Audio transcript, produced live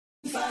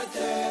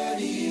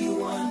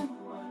531.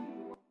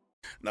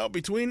 Now,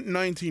 between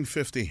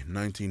 1950 and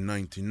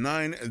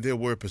 1999, there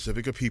were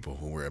Pacifica people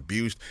who were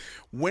abused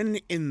when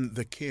in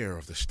the care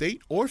of the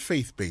state or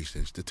faith-based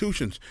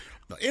institutions.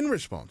 Now, in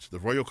response, the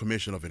Royal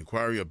Commission of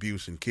Inquiry,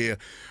 Abuse and Care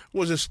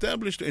was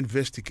established to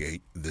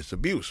investigate this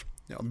abuse.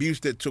 Now, abuse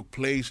that took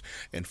place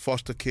in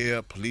foster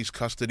care, police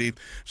custody,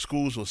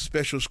 schools or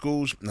special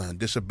schools,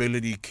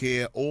 disability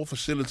care or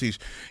facilities,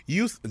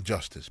 youth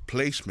justice,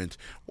 placement,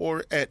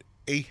 or at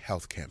a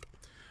health camp.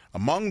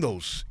 Among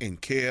those in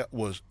care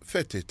was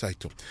Fete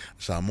Taito,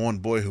 a Samoan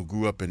boy who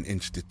grew up in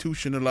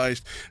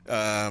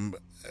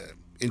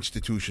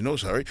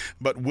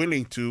but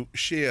willing to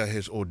share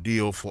his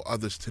ordeal for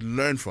others to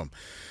learn from.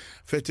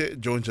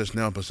 Fete joins us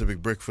now on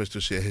Pacific Breakfast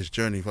to share his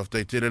journey.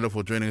 Whaftai te rela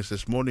for joining us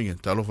this morning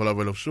and talo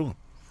whalawela sunga.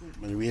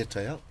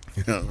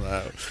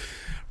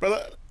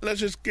 Brother, let's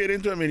just get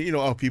into it. I mean,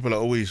 our people are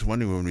always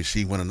wondering when we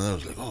see one another,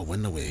 it's like, I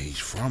wonder where he's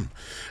from.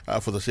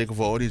 For the sake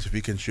of our audience, if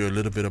you can share a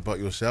little bit about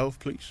yourself,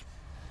 please.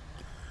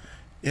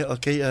 Yeah,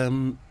 okay.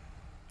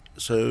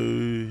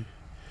 So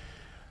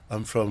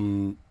I'm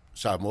from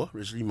Samoa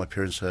originally. My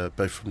parents are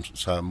both from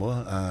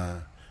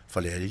Samoa,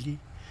 Whaleariri,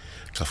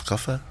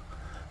 Kafakafa,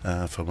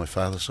 from my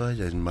father's side,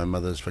 and my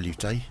mother's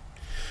Whaliutai.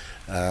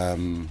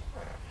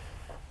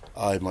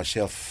 I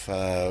myself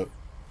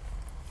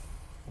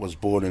was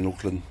born in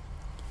Auckland,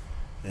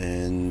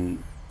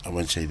 and I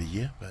won't say the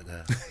year, but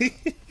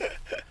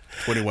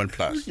 21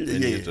 plus,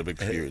 years of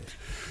experience.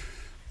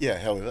 Yeah,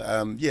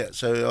 however,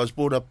 so I was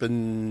brought up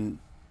in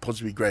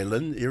Ponsonby Grey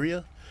Lynn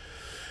area,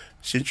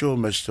 Central,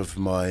 most of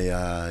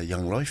my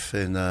young life,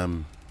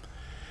 and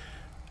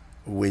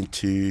went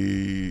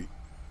to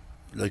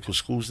local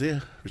schools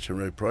there,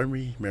 Richmond Road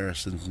Primary,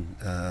 Marist, and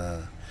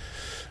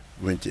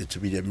went to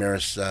intermediate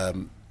Marist,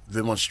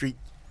 Vermont Street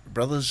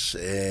Brothers,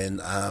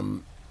 and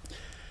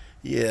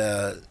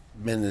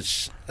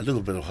managed a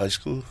little bit of high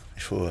school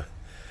before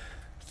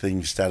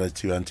things started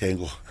to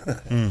untangle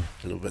a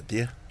little bit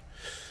there.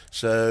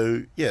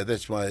 So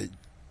that's my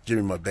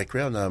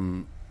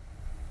background.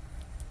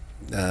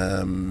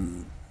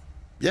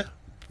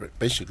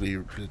 Basically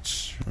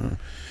it's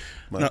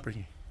my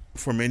upbringing.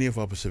 For many of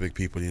our Pacific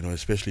people,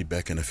 especially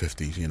back in the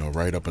 50s,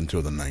 right up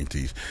until the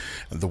 90s,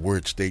 the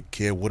word state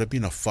care would have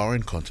been a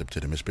foreign concept to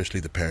them, especially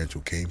the parents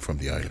who came from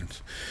the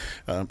islands.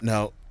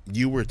 Now,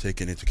 you were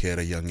taken into care at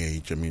a young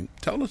age. I mean,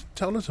 tell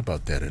us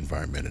about that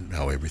environment and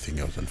how everything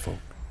else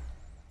unfolded.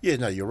 Yeah,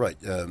 no, you're right.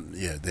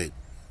 The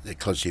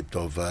concept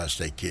of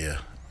state care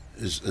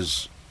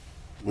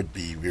would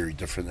be very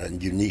different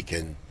and unique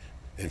and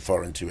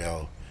foreign to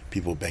our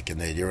people back in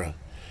that era.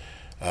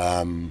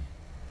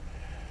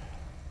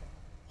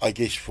 I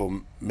guess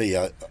for me,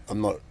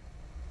 I'm not.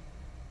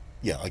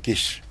 Yeah, I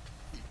guess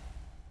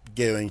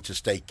going to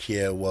state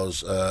care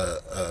was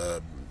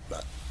a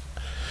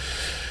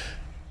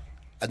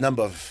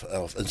number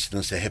of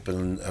incidents that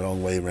happened a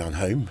long way around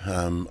home.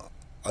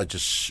 I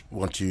just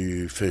want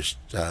to first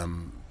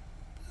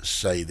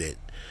say that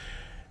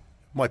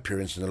my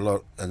parents and a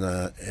lot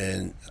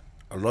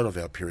of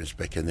our parents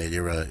back in that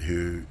era,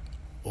 who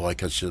I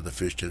consider the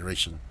first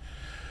generation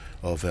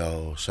of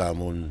our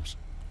Samoans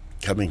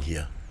coming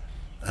here,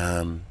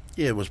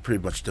 it was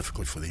pretty much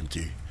difficult for them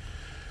to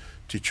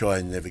try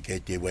and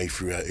navigate their way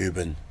through our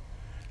urban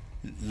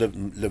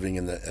living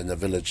in the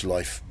village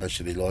life. Most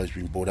of their lives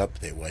been brought up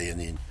that way, and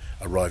then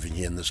arriving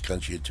here in this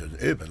country into an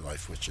urban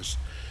life, which is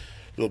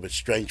a little bit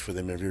strange for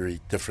them and very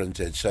different.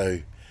 And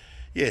so,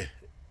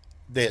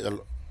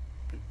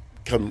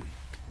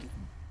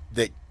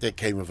 that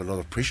came with a lot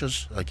of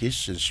pressures, I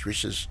guess, and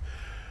stresses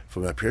for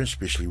my parents,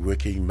 especially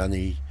working,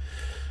 money,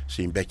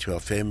 seeing back to our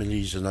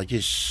families. And I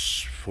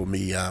guess for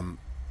me,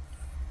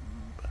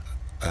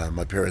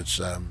 my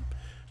parents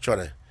try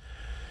to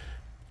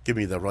give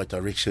me the right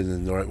direction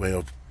and the right way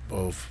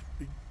of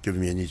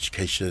giving me an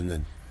education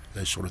and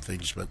those sort of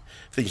things, but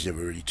things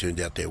never really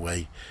turned out that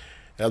way.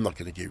 I'm not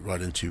going to get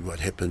right into what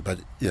happened, but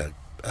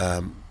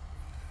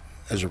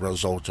as a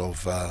result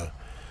of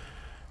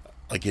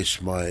I guess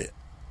I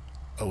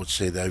would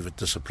say the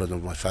over-discipline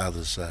of my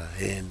father's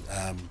hand,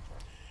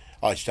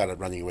 I started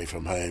running away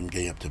from home,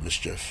 getting up to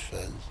mischief,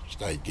 and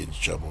started getting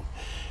into trouble.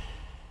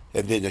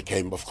 And then it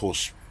came, of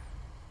course,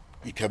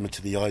 you come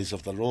into the eyes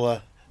of the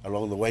law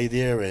along the way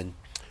there, and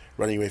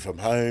running away from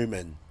home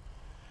and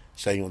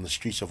staying on the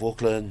streets of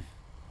Auckland.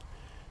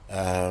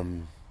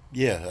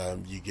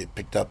 You get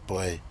picked up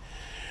by,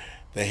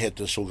 they had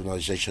this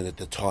organisation at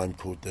the time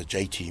called the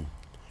J-Team,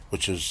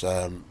 which is,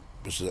 I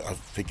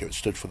think it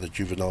stood for the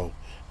Juvenile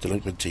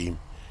Delinquent Team,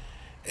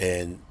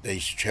 and they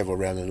used to travel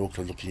around in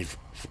Auckland looking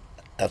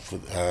out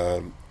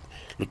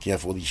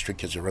for all these street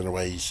kids and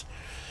runaways.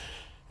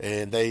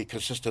 And they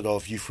consisted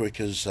of youth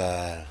workers,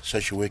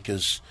 social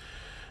workers,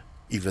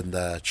 even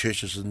the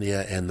churches in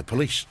there, and the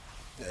police.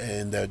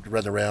 And they'd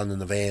run around in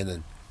the van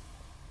and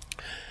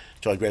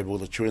try and grab all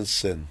the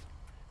truants. And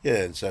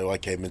so I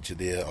came into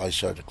their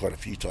eyesight quite a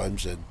few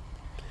times. And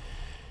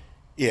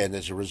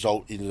as a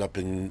result, ended up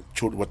in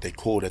what they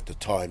called at the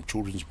time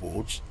children's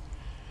boards,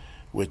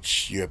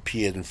 which you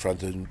appeared in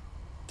front of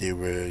there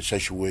were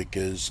social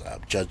workers,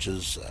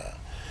 judges,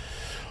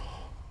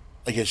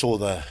 I guess all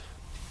the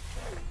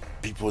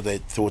people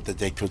that thought that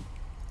they could,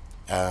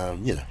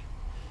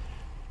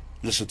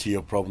 listen to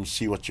your problems,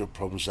 see what your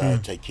problems are,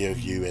 take care of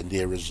you, and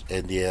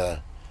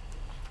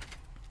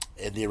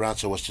their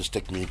answer was to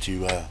stick me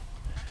into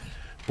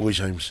boys'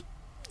 homes,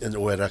 in the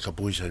Wairaka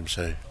boys' home.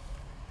 So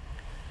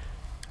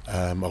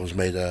I was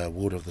made a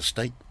ward of the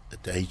state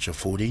at the age of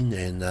 14,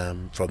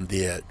 and from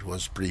there it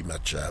was pretty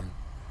much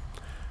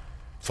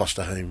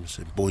foster homes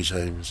and boys'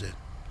 homes, and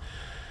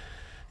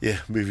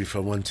moving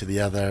from one to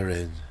the other,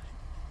 and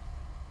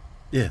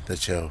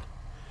that's how.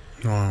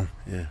 Wow.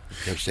 Yeah,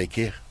 have to take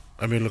care.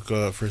 I mean, look,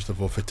 first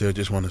of all, Fete, I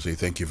just want to say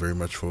thank you very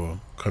much for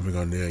coming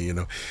on there,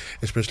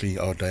 especially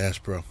our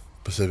diaspora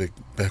Pacific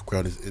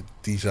background.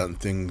 These are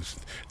things,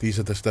 these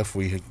are the stuff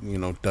we,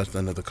 dust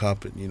under the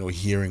carpet,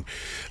 hearing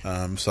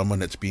someone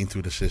that's been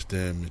through the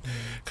system.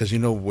 Because,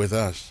 with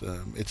us,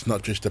 it's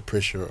not just the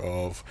pressure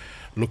of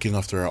looking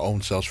after our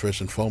own selves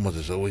first and foremost.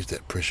 There's always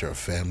that pressure of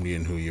family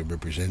and who you're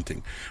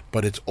representing.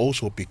 But it's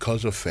also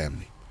because of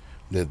family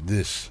that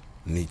this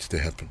needs to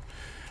happen.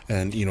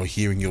 And,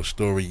 hearing your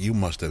story, you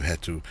must have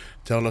had to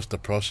tell us the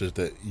process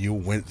that you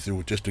went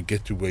through just to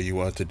get to where you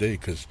are today.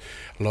 Because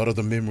a lot of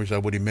the memories, I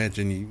would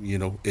imagine,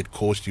 it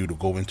caused you to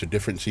go into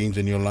different scenes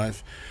in your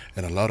life,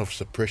 and a lot of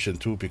suppression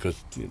too,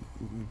 because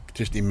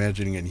just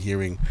imagining and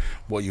hearing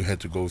what you had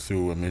to go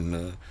through. I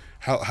mean,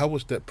 how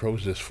was that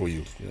process for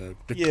you?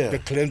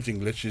 The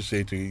cleansing, let's just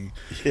say to you.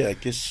 Yeah, I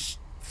guess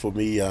for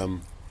me,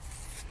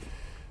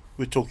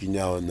 we're talking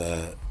now in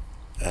the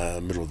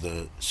middle of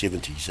the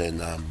 70s,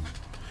 and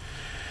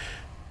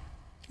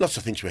lots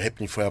of things were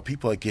happening for our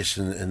people, I guess,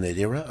 in that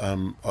era.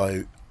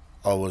 I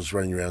was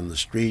running around the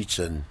streets,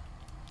 and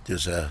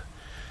there's a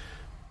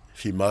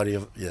few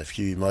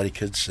Māori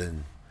kids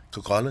in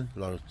Cook Island, a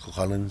lot of Cook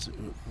Islands.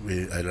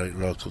 We had a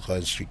lot of Cook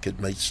Island street kid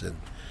mates, and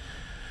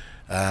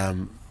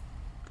I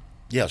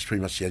was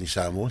pretty much the only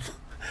Samoan.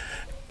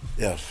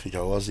 I think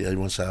I was the only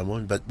one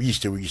Samoan, but we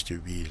used to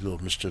be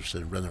little mischiefs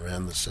and run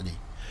around the city.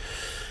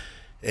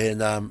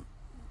 And I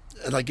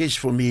guess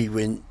for me,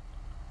 when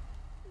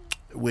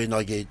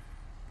I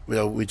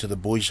went to the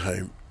boys'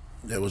 home,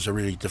 that was a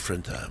really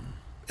different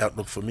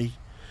outlook for me.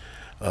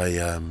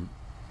 I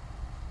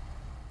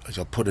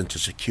got put into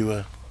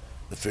secure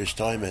the first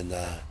time, and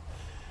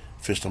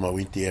first time I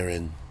went there,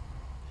 and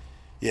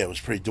it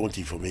was pretty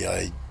daunting for me.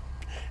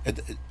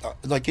 And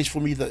I guess for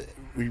me,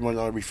 when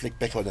I reflect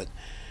back on it,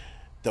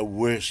 the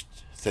worst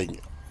thing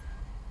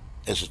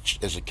as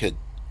a kid,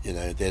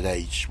 at that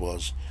age,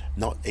 was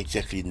not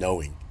exactly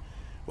knowing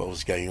what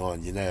was going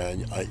on.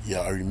 And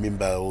I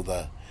remember all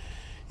the.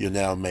 You're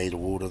now made a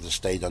ward of the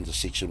state under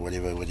section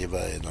whatever,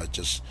 and I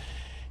just,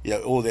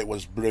 all that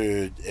was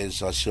blurred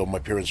as I saw my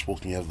parents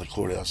walking out of the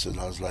courthouse, and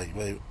I was like,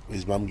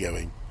 where's Mum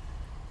going?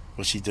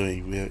 What's she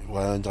doing?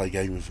 Why aren't I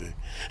going with her?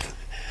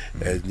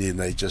 And then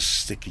they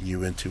just sticking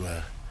you into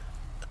a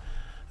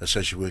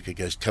social worker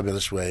goes, come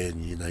this way,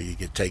 and you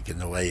get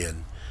taken away,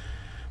 and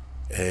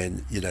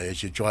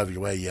as you're driving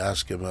away, you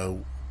ask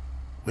them,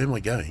 where am I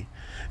going?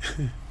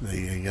 There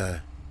you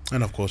go.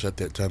 And of course, at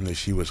that time,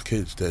 she was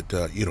kids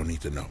that you don't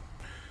need to know.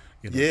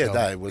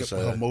 It was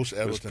most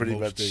it was pretty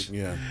much. He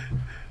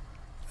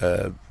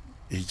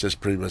just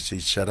pretty much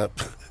said, "Shut up,"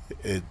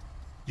 and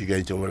you're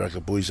going to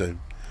Wairaka boys' home.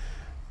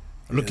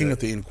 Looking at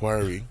the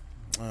inquiry,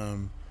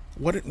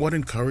 what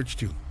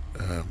encouraged you?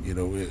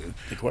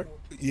 Inquiry?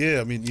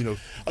 Yeah, I mean,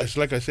 it's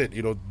like I said,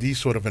 these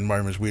sort of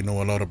environments, we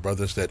know a lot of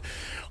brothers that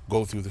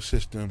go through the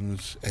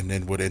systems and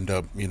then would end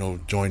up,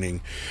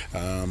 joining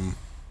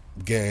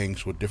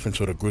gangs with different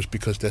sort of groups,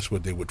 because that's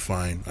what they would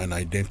find, an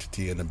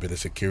identity and a bit of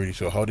security.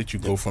 So how did you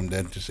go from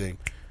that to saying,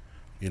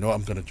 I'm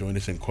going to join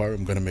this inquiry,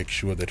 I'm going to make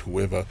sure that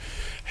whoever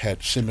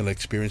had similar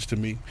experience to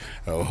me,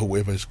 or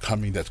whoever is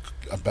coming that's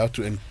about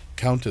to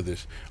encounter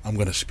this, I'm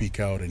going to speak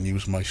out and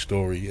use my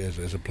story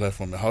as a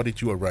platform. How did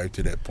you arrive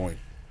to that point?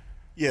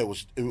 Yeah,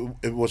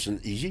 it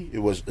wasn't easy. It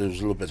was a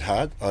little bit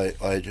hard.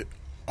 I'd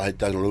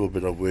done a little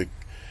bit of work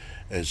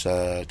as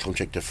a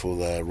contractor for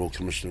the Royal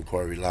Commission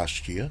Inquiry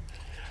last year,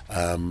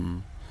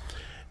 to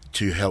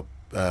help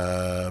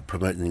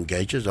promote and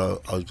engage it. I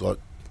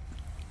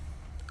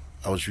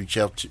was reached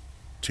out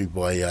to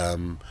by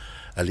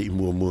Ali'i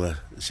Muamua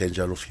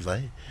Sanja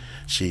Lofivai.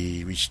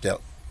 She reached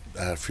out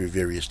through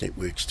various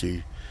networks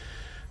to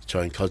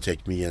try and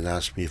contact me and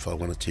ask me if I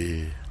wanted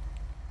to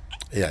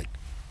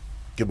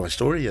give my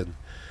story and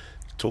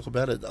talk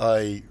about it.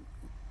 I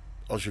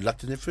was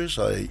reluctant at first.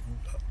 I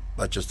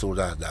just thought,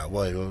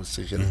 why? What's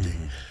it going to do?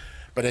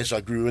 But as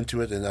I grew into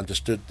it and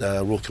understood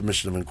the Royal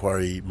Commission of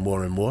Inquiry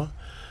more and more,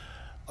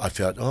 I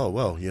felt,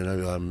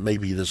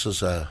 maybe this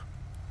is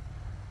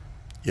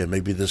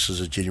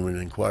a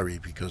genuine inquiry,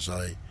 because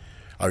I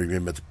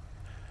remember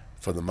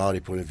from the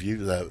Māori point of view,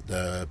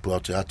 the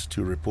Puatu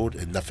Atatu report,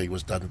 and nothing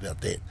was done about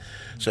that.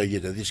 So,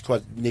 there's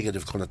quite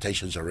negative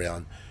connotations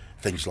around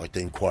things like the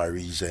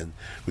inquiries, and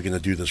we're going to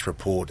do this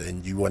report,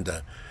 and you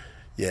wonder,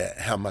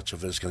 how much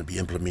of it is going to be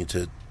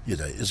implemented?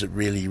 Is it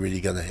really,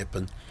 really going to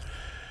happen?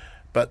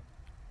 But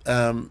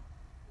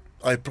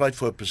I applied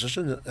for a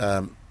position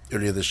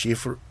earlier this year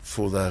for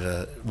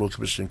the Royal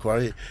Commission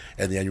Inquiry,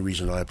 and the only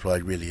reason I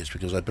applied really is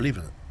because I believe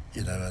in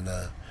it, and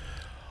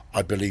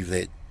I believe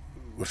that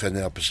within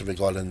our Pacific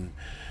Island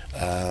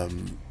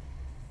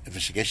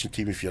investigation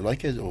team, if you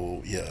like it,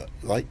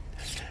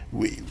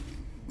 we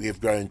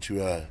have grown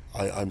to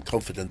I'm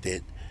confident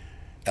that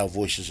our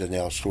voices and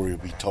our story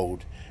will be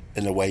told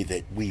in a way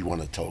that we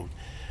want it told.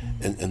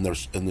 In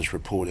this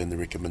report, and the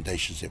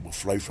recommendations that will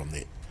flow from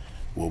that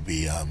will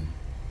be,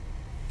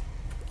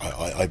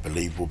 I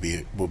believe, will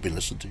be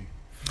listened to.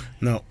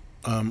 Now,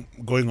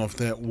 going off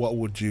that, what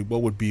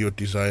would be your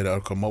desired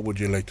outcome? What would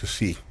you like to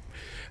see?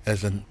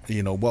 As in,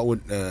 what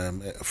would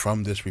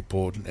from this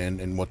report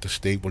and what the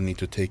state will need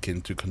to take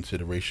into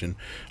consideration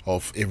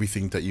of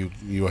everything that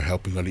you are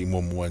helping Ali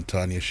Momoa and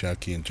Tanya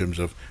Shaki in terms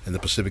of and the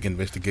Pacific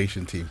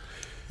Investigation Team?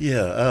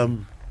 Yeah,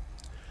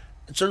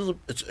 it's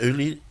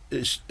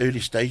early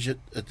stage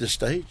at this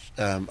stage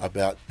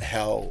about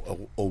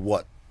how or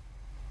what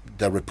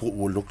the report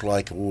will look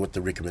like, or what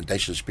the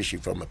recommendations, especially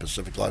from a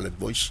Pacific Island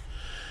voice,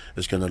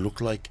 is going to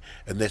look like,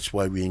 and that's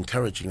why we're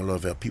encouraging a lot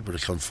of our people to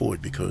come forward,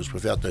 because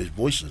without those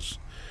voices,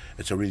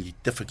 it's a really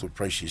difficult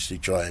process to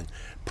try and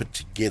put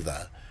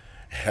together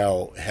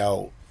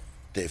how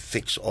the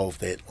effects of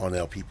that on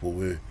our people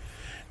were,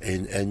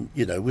 and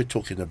we're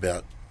talking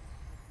about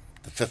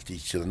the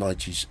 50s to the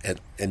 90s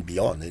and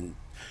beyond, and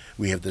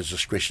we have the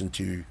discretion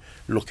to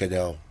look at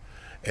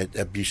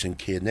abuse and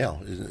care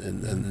now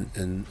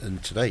and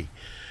today.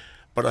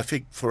 But I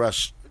think for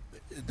us,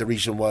 the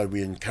reason why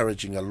we're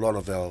encouraging a lot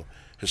of our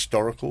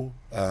historical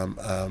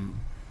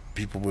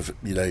people with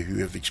who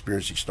have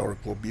experienced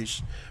historical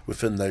abuse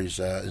within those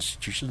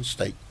institutions,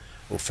 state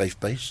or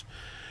faith-based,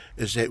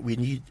 is that we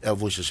need our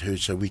voices heard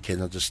so we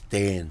can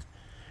understand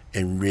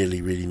and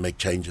really, really make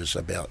changes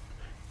about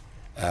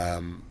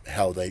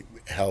how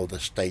the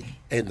state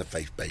and the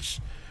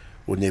faith-based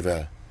will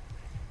never,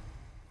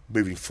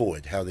 moving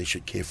forward, how they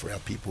should care for our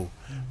people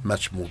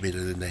much more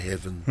better than they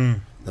have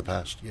in the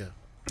past. Yeah.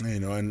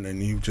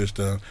 And you just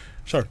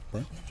sorry,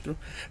 right? Sure.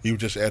 You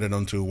just added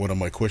on to one of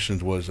my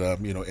questions was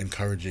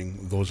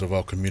encouraging those of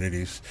our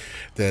communities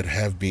that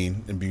have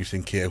been abused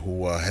in care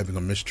who are having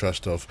a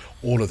mistrust of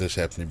all of this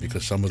happening,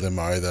 because some of them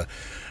are either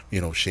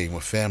sharing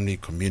with family,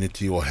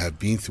 community, or have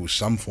been through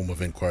some form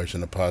of inquiries in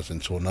the past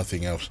and saw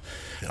nothing else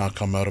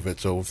come out of it.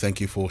 So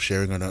thank you for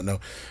sharing on that. Now,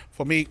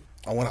 for me,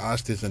 I want to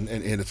ask this, and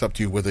it's up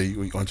to you whether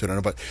you answer it or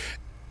not, but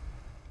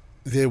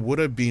there would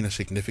have been a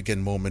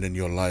significant moment in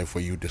your life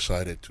where you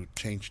decided to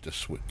change the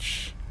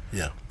switch.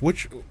 Yeah.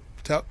 Which,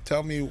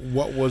 tell me,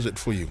 what was it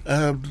for you?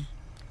 I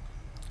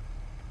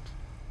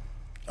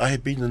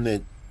had been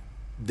in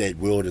that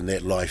world and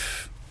that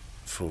life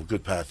for a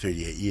good part of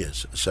 38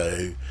 years.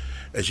 So,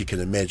 as you can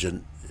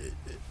imagine,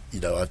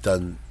 I've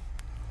done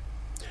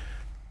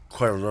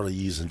quite a lot of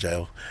years in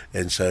jail,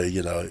 and so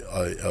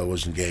I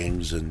was in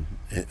gangs, and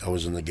I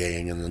was in the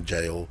gang and in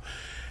jail,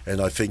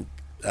 and I think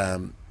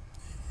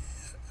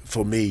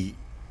for me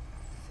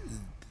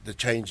the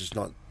change is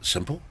not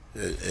simple.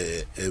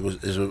 It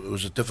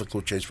was a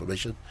difficult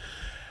transformation,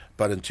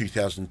 but in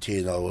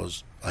 2010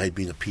 I had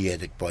been a pee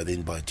addict by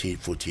then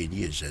for 10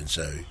 years, and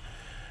so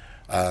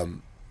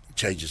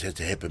changes had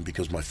to happen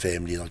because my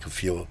family, and I could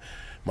feel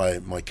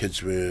my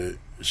kids were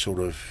sort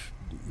of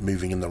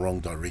moving in the wrong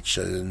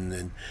direction,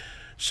 and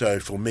so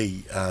for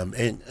me,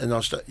 and I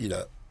was,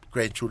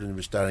 grandchildren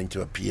were starting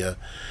to appear,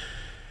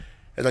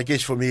 and I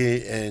guess for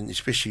me, and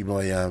especially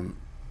my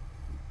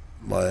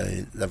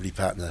my lovely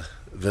partner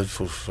Viv,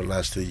 for the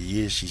last 30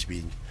 years, she's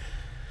been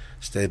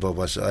staying by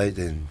my side,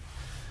 and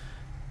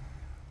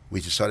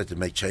we decided to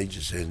make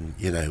changes, and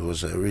it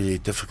was really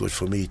difficult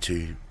for me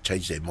to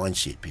change that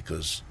mindset,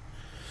 because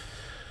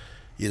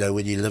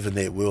when you live in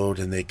that world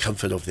and the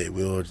comfort of that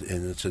world,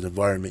 and it's an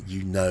environment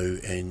and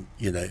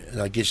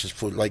and I guess it's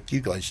for like you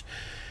guys,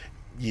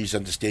 you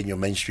understand your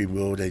mainstream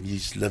world, and you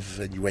live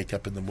and you wake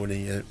up in the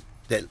morning,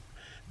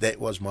 that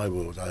was my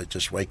world. I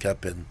just wake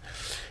up and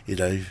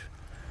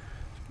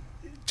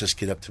just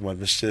get up to my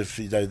mischief.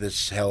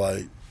 That's how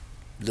I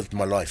lived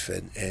my life,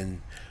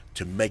 and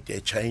to make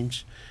that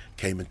change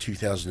came in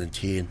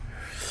 2010,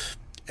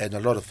 and a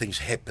lot of things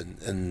happened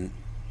in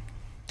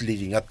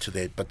leading up to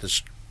that, but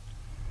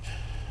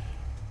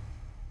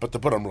the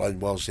bottom line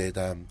was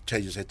that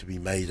changes had to be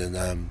made,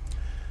 and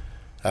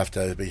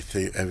after over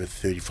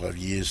 38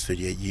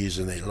 years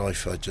in that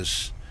life, I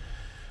just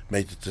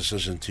made the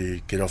decision to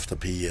get off the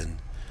pee and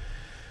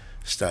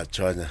start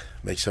trying to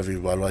make something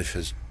of my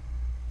life.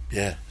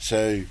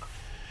 So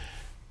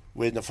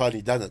when I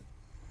finally done it,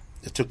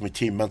 it took me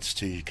 10 months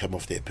to come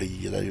off that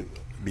pee.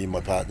 Me and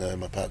my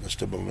partner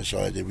stood by my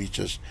side, and we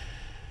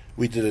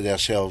did it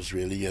ourselves,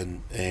 really,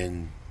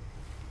 and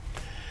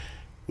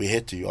we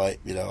had to. I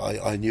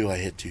knew I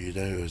had to.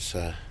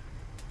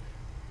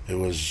 It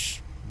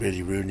was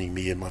really ruining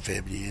me and my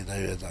family. And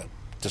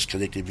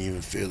disconnected me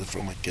even further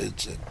from my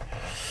kids, and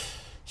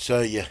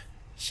so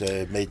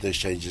made those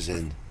changes,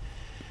 and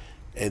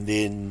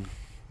then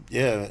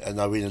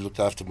and I really looked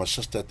after my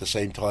sister at the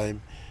same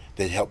time.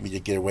 That helped me to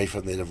get away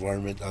from that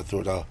environment. I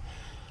thought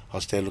I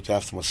stayed and looked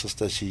after my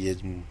sister. She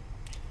had,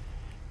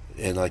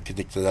 and I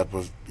connected up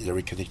with,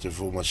 reconnected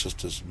with all my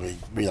sisters.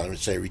 I would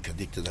say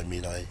reconnected, I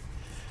mean I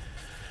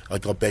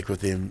got back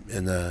with them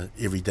in a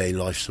everyday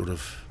life sort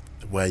of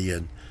way,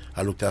 and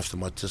I looked after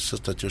my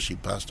sister till she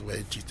passed away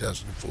in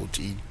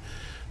 2014,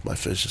 my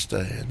first sister.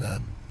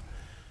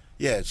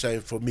 And so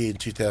for me in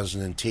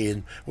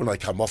 2010, when I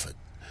come off it,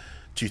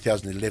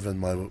 2011,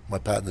 my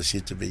partner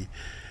said to me,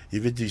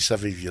 "You better do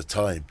something with your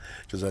time,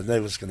 because I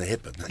know what's going to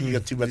happen. You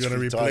got too much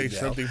free time now."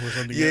 Something for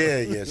something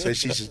else. else. So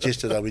she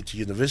suggested I went to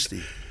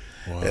university.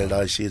 Wow. And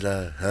I said,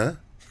 huh?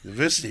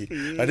 University?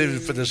 I didn't even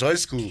finish high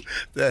school.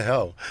 The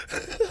hell?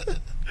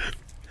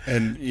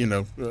 And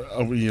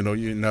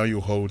now you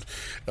hold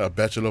a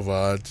Bachelor of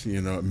Arts,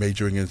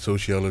 majoring in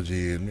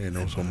sociology and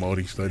also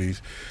Māori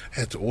studies.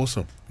 That's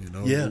awesome.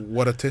 Yeah.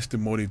 What a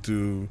testimony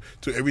to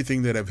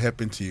everything that have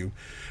happened to you,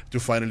 to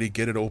finally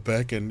get it all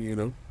back. And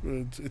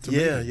it's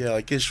amazing. Yeah.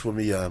 I guess for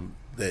me,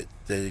 that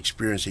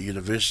experience at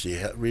university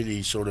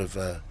really sort of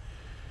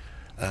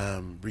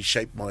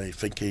reshaped my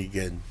thinking,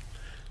 and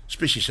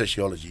especially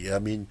sociology. I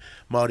mean,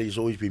 Māori has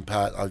always been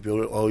I've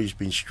always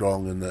been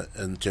strong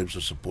in terms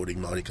of supporting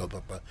Māori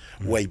kaupapa.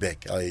 Way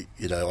back, I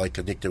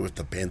connected with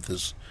the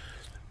Panthers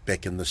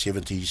back in the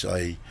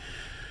 70s.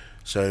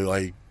 So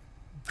I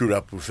grew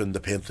up within the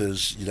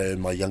Panthers,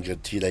 in my younger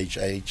teenage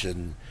age,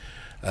 and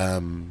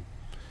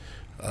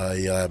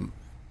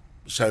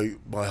so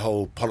my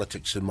whole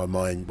politics in my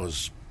mind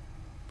was,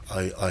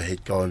 I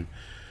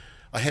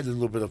had a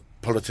little bit of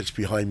politics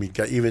behind me,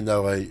 even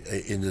though I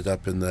ended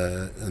up in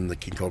the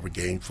King Cobra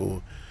gang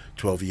for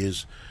 12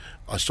 years.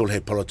 I still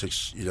had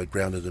politics,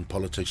 grounded in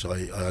politics.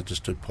 I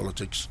understood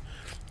politics,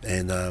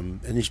 and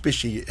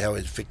especially how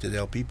it affected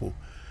our people,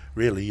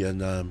 really.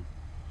 And I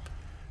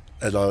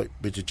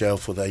went to jail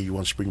for the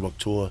AU1 Springbok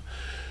tour.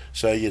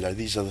 So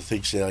these are the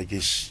things that I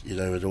guess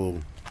it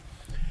all.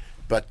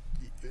 But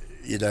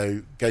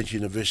going to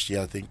university,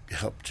 I think,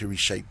 helped to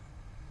reshape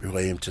who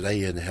I am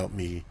today, and helped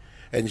me.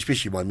 And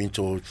especially my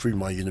mentor through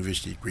my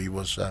university degree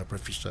was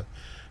Professor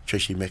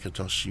Tracy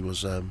McIntosh. She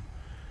was a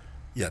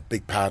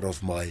big part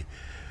of my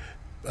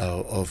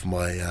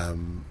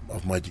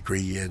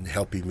degree, and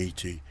helping me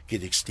to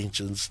get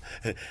extensions.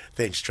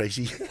 Thanks,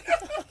 Tracy.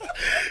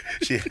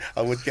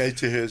 I would go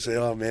to her and say,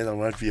 "Oh man, I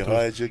won't be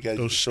hired." She'd go,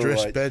 those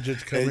stress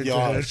badges coming to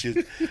her.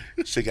 She'd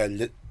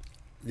go,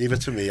 "Leave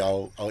it to me.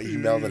 I'll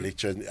email the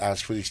lecturer and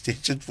ask for an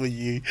extension for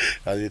you."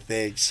 I said,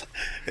 "Thanks."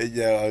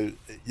 And,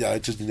 I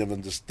just didn't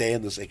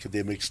understand this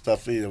academic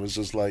stuff. It was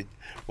just like,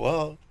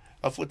 wow,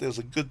 I thought there was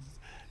a good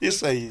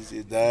essay. He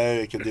said,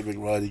 "No, academic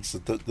writing's a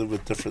little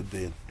bit different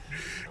than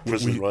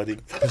prison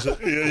writing."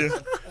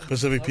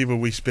 Pacific people,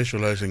 we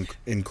specialize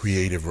in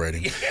creative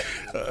writing.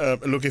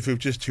 Look, if you've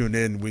just tuned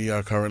in, we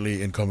are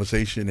currently in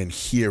conversation and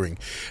hearing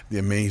the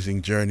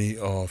amazing journey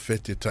of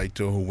Fete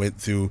Taito, who went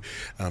through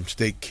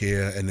state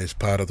care and is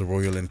part of the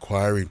Royal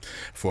Inquiry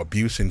for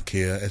Abuse in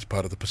Care as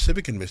part of the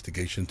Pacific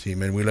Investigation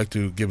Team. And we'd like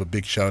to give a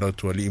big shout out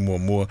to Ali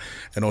Moore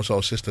and also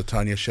our sister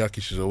Tanya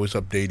Shaki. She's always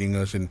updating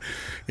us, and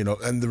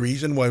and the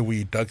reason why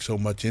we dug so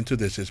much into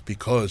this is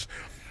because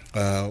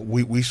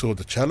we saw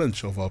the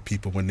challenge of our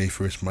people when they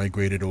first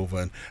migrated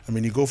over. And I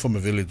mean, you go from a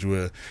village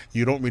where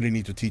you don't really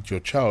need to teach your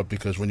child,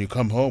 because when you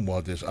come home,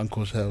 there's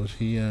uncle's house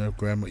here,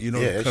 grandma,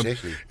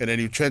 exactly. And then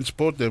you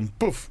transport them,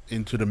 poof,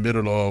 into the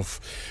middle of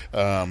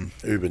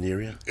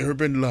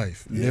urban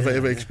life. Never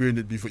ever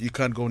experienced it before. You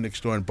can't go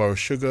next door and borrow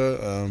sugar.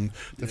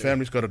 The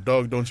family's got a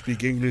dog, don't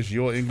speak English.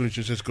 Your English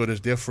is as good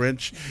as their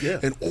French.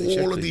 And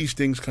all of these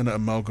things kind of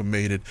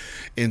amalgamated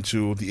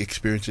into the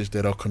experiences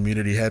that our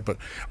community had. But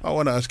I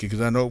want to ask you,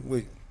 because I know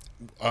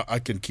I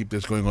can keep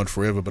this going on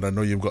forever, but I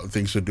know you've got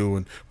things to do,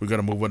 and we're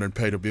going to move on and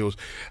pay the bills.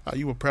 Are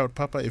you a proud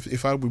papa?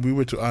 If we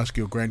were to ask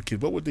your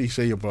grandkids, what would they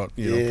say about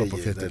Papa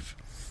Fete?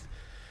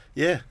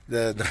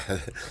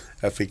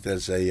 I think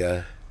that's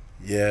I'm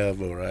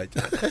all right.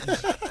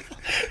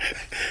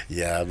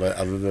 I'm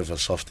a bit of a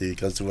softie. It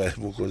comes to my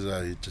because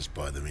I just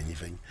buy them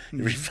anything.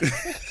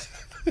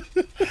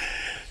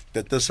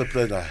 The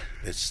discipline,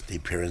 that's the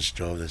parents'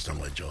 job. That's not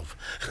my job.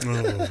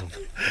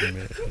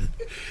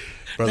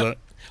 Brother.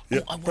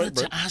 I wanted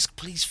to ask,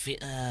 please,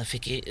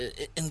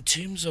 Feke, in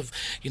terms of,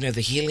 the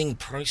healing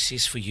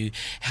process for you,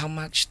 how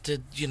much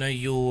did,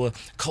 your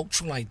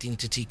cultural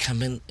identity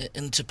come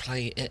into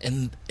play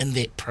in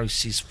that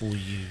process for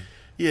you?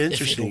 Yeah,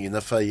 interesting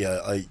enough.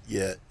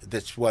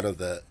 That's one of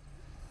the,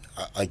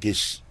 I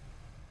guess,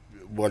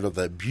 one of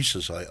the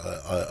abuses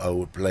I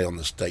would play on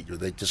the state.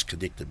 They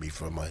disconnected me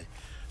from my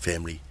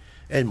family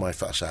and my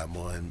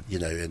whaasamoa,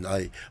 and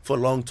I, for a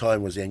long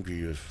time, was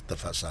angry with the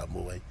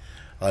whaasamoa.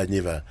 I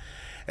never...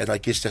 And I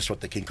guess that's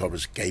what the King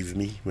Cobras gave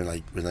me when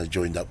I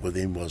joined up with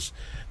them, was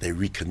they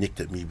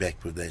reconnected me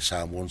back with their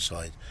Samoan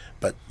side.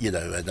 But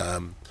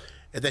and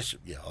that's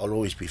I'll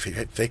always be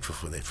thankful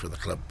for that, for the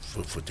club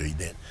for doing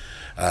that.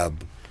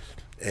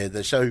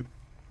 And so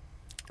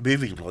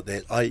moving like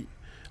that,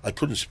 I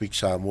couldn't speak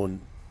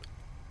Samoan.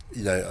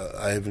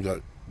 I haven't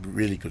got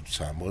really good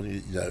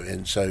Samoan.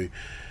 And so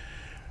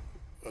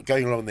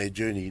going along their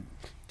journey,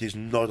 there's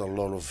not a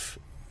lot of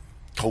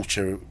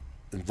culture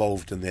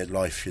involved in that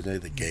life, you know,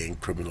 the gang,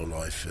 criminal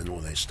life and all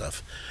that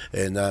stuff.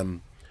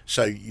 And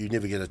so you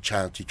never get a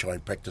chance to try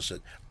and practice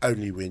it,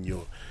 only when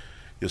your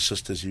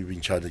sisters you've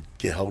been trying to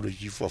get hold of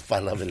you for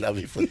fun,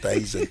 lovey for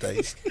days and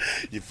days.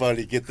 You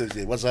finally get them,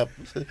 say, what's up?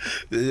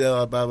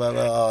 Yeah, blah, blah,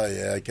 blah. Oh,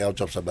 yeah, okay, I'll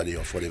drop somebody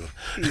off, whatever.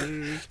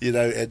 You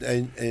know,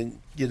 and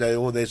you know,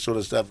 all that sort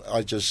of stuff.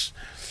 I just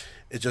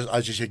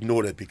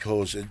ignored it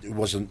because it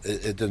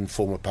didn't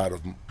form a part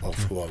of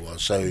who I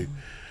was. So,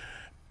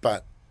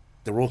 but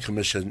the Royal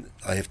Commission,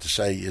 I have to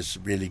say, has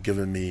really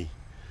given me,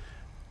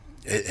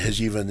 it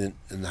has even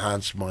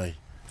enhanced my,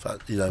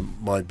 you know,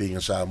 my being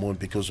a Samoan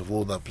because of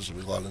all the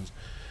Pacific Islands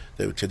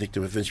that were connected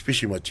with,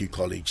 especially my two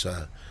colleagues,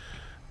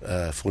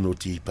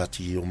 Whanoti,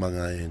 Pati,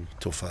 Omanga and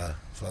Tofa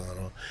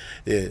Whangaroa.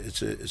 Yeah,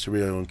 it's a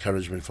real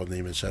encouragement from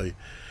them, and so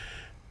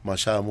my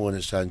Samoan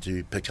is starting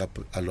to pick up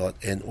a lot,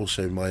 and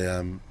also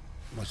my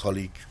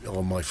colleague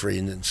or my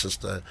friend and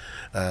sister,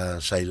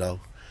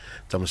 Sailau,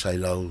 Tama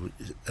Sailau,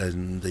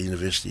 in the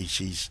university.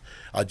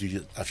 I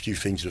do a few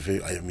things with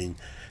her. I mean,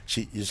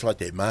 it's like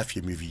that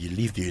mafia movie. You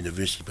leave the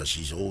university, but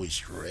she's always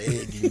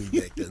dragging me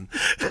back in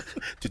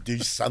to do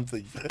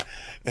something.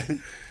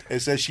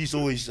 And so she's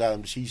always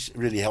she's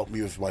really helped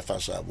me with my whā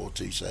Samoa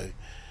too. So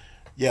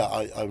yeah,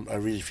 I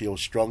really feel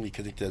strongly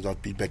connected.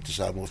 I've been back to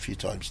Samoa a few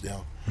times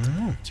now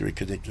to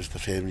reconnect with the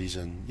families,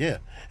 and yeah,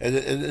 and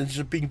it's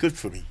been good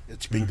for me.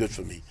 It's been good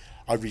for me.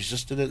 I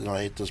resisted it, and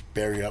I had this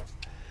barrier up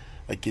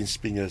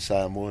against being a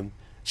Samoan.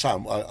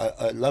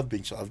 I love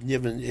being Samoan.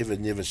 I've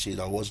never said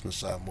I wasn't a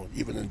Samoan,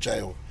 even in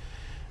jail.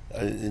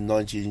 In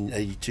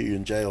 1982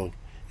 in jail,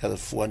 out of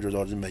 400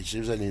 odd inmates,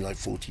 there was only like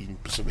 14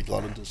 Pacific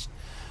Islanders.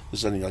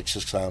 There's only like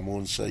 6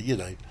 Samoans, so, you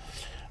know,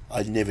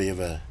 I never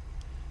ever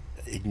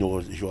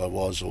ignored who I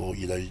was, or,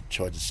 you know,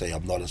 tried to say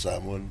I'm not a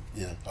Samoan.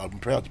 You know, I'm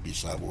proud to be a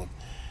Samoan.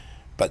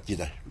 But, you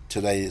know,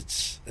 today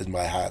it's in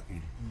my heart,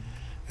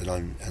 and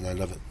I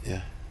love it,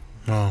 yeah.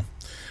 Oh,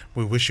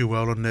 we wish you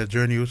well on that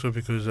journey also,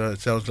 because it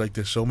sounds like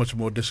there's so much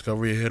more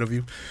discovery ahead of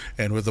you,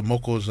 and with the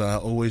Mokos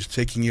always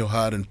taking your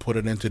heart and put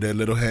it into their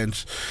little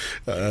hands.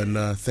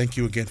 And thank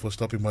you again for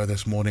stopping by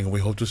this morning, and we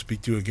hope to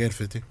speak to you again,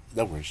 Whiti.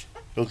 No worries.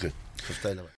 All good.